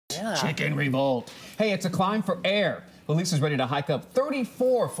Yeah. Chicken revolt. Hey, it's a climb for air. Lisa's ready to hike up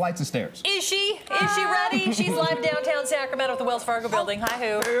 34 flights of stairs. Is she? Is she ready? She's live downtown Sacramento at the Wells Fargo building. Hi,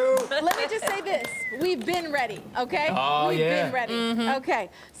 who? Let me just say this. We've been ready, okay? Oh, We've yeah. been ready. Okay.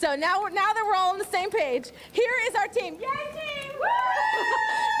 So now that we're all on the same page, here is our team. Yay, team! Woo!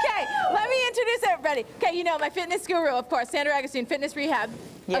 Okay, let me introduce everybody. Okay, you know my fitness guru, of course, Sandra Agustin, Fitness Rehab.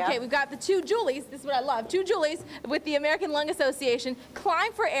 Yeah. Okay, we've got the two Julies. This is what I love. Two Julies with the American Lung Association.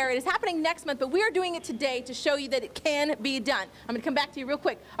 Climb for Air. It is happening next month, but we are doing it today to show you that it can be done. I'm going to come back to you real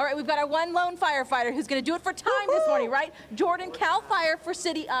quick. All right, we've got our one lone firefighter who's going to do it for time this morning, right? Jordan, Cal Fire for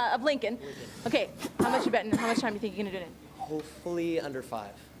City of Lincoln. Okay, how much you betting? How much time do you think you're going to do it in? Hopefully under 5.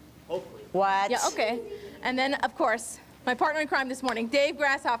 Hopefully. What? Yeah, okay. And then, of course, my partner in crime this morning, Dave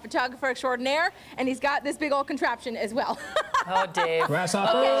Grashoff, photographer extraordinaire, and he's got this big old contraption as well. Oh, Dave.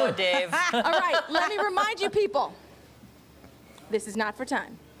 Grasshopper. Oh, Dave. All right, let me remind you people, this is not for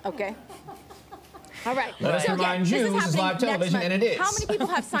time, okay? All right. Let us remind you, this is live television, and it is. How many people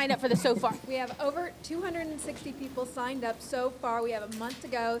have signed up for this so far? We have over 260 people signed up so far. We have a month to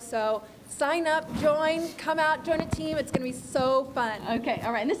go, so sign up, join, come out, join a team. It's going to be so fun. Okay,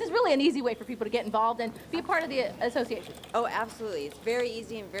 all right. And this is really an easy way for people to get involved and be a part of the association. Oh, absolutely. It's very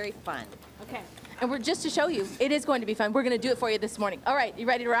easy and very fun. Okay. And we're just to show you, it is going to be fun. We're going to do it for you this morning. All right, you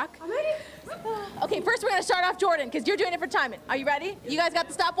ready to rock? I'm ready. Okay, first we're going to start off Jordan, because you're doing it for timing. Are you ready? You guys got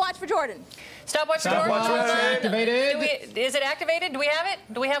the stopwatch for Jordan? Stopwatch for Stopwatch Jordan. activated. Is it activated? Do we have it?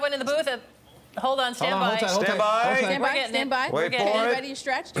 Do we have one in the booth? Hold on, stand by. Stand by. Stand by, getting stand it. by. Wait Okay, for you it. ready? You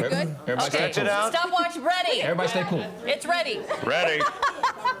stretched? You good? Everybody Okay. stay cool. out. Stopwatch ready. Everybody stay cool. It's ready. Ready.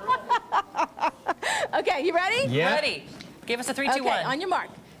 Okay, you ready? Yeah. Ready. Give us a 3, 2, Okay, 1. on your mark.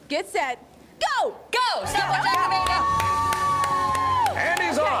 Get set. Go! Go! Stopwatch activated. And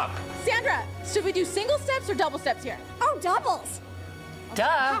he's off. Sandra, should we do single steps or double steps here? Oh, doubles. Duh.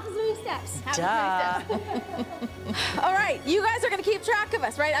 Half as many steps. Half as many steps. All right, you guys are going to keep track of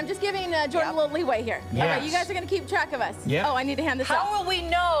us, right? I'm just giving Jordan a little leeway here. All right, Yes. you guys are going to keep track of us. Yep. Oh, I need to hand this off. How will we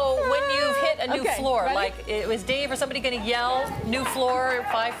know when you've hit a new Okay, floor? ready? Like, was Dave or somebody going to yell, new floor,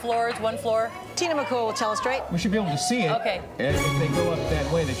 5 floors, 1 floor? Tina McCool will tell us straight. We should be able to see it. Okay. And if they go up that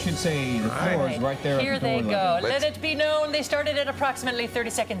way, they should say the floor is right there. Here at the they door go. level. Let it be known they started at approximately 30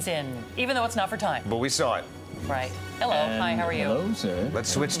 seconds in, even though it's not for time. But we saw it. Right. Hello. Hi, how are you? Hello, sir. Let's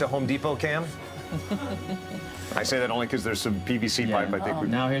switch to Home Depot cam. I say that only because there's some PVC pipe. I think we.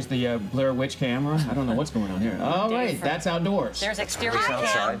 Now here's the Blair Witch camera. I don't know what's going on here. All right, that's outdoors. There's exterior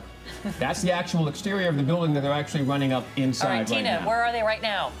outside. cam. That's the actual exterior of the building that they're actually running up All inside right, Tina, now. where are they right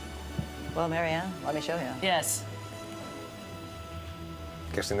now? Well, Marianne, let me show you. Yes.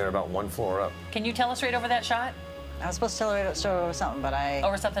 Guessing they're about 1 floor up. Can you tell us right over that shot? I was supposed to tell her to show her something, but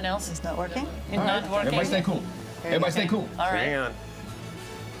Over something else? it's not working. It's not working. Everybody stay cool. Everybody stay cool. All right. Hang on.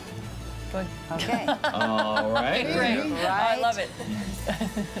 Good. Okay. All right. Great. Oh, I love it.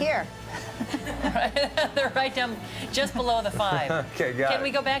 Here. They're right down just below the 5. Okay, got Can it. we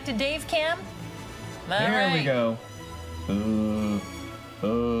go back to Dave Cam? All Here right. we go.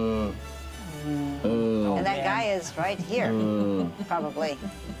 And that guy is right here, probably.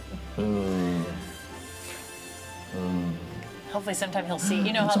 Hopefully sometime he'll see.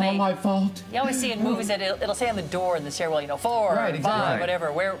 You know It's how all they... my fault. You always see in movies that it'll say on the door in the stairwell, you know, 4, Right, 5, exactly.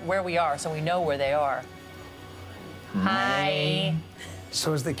 whatever, where we are, so we know where they are. Hi.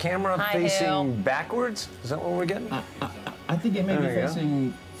 So is the camera Hi, facing Hale. backwards? Is that what we're getting? I think it may be There you go.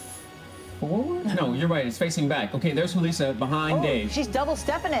 facing forward. No, you're right. It's facing back. Okay, there's Julissa behind Dave. She's double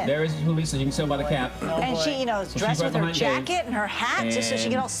stepping it. There is Julissa. You can see by the cap. And she, you know, is So she's dressed right with her behind Dave. jacket and her hat just so she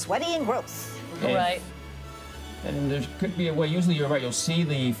And- get all sweaty and gross. And- Right. And there could be a way. Usually, you're right. You'll see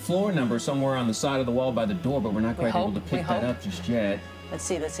the floor number somewhere on the side of the wall by the door, but we're not quite able hope, to we pick that hope. up just yet. Let's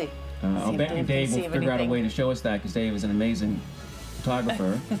see, let's see. I'll if bet you Dave Dave can will see figure out a anything. way to show us that because Dave is an amazing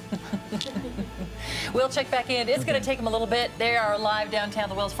photographer. We'll check back in. It's going to take them a little bit. They are live downtown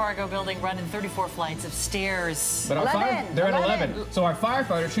the Wells Fargo building, running 34 flights of stairs. But our 11, they're at 11. 11. So our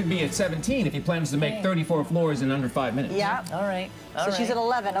firefighter should be at 17 if he plans to make 34 floors in under 5 minutes. Yeah. All right. All So right. she's at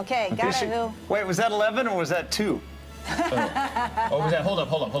 11. Okay, got Is she- it. Who? Wait, was that 11 or was that 2? Or was that? Hold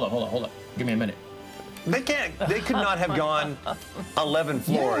up. Give me a minute. They can't. They could not have gone 11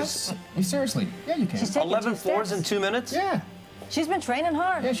 floors. Yes. Seriously. Yeah, you can. She's taking 11 2 floors steps. in 2 minutes? Yeah. She's been training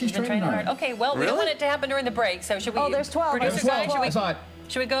hard. Yeah, she's Been training hard. Okay, well, we don't Really? want it to happen during the break, so should we... Oh, there's 12. Producer There's guy, 12. I saw it.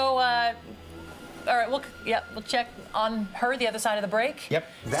 should we go... all right, we'll check on her the other side of the break. Yep.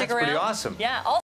 Stick That's pretty around. awesome. Yeah.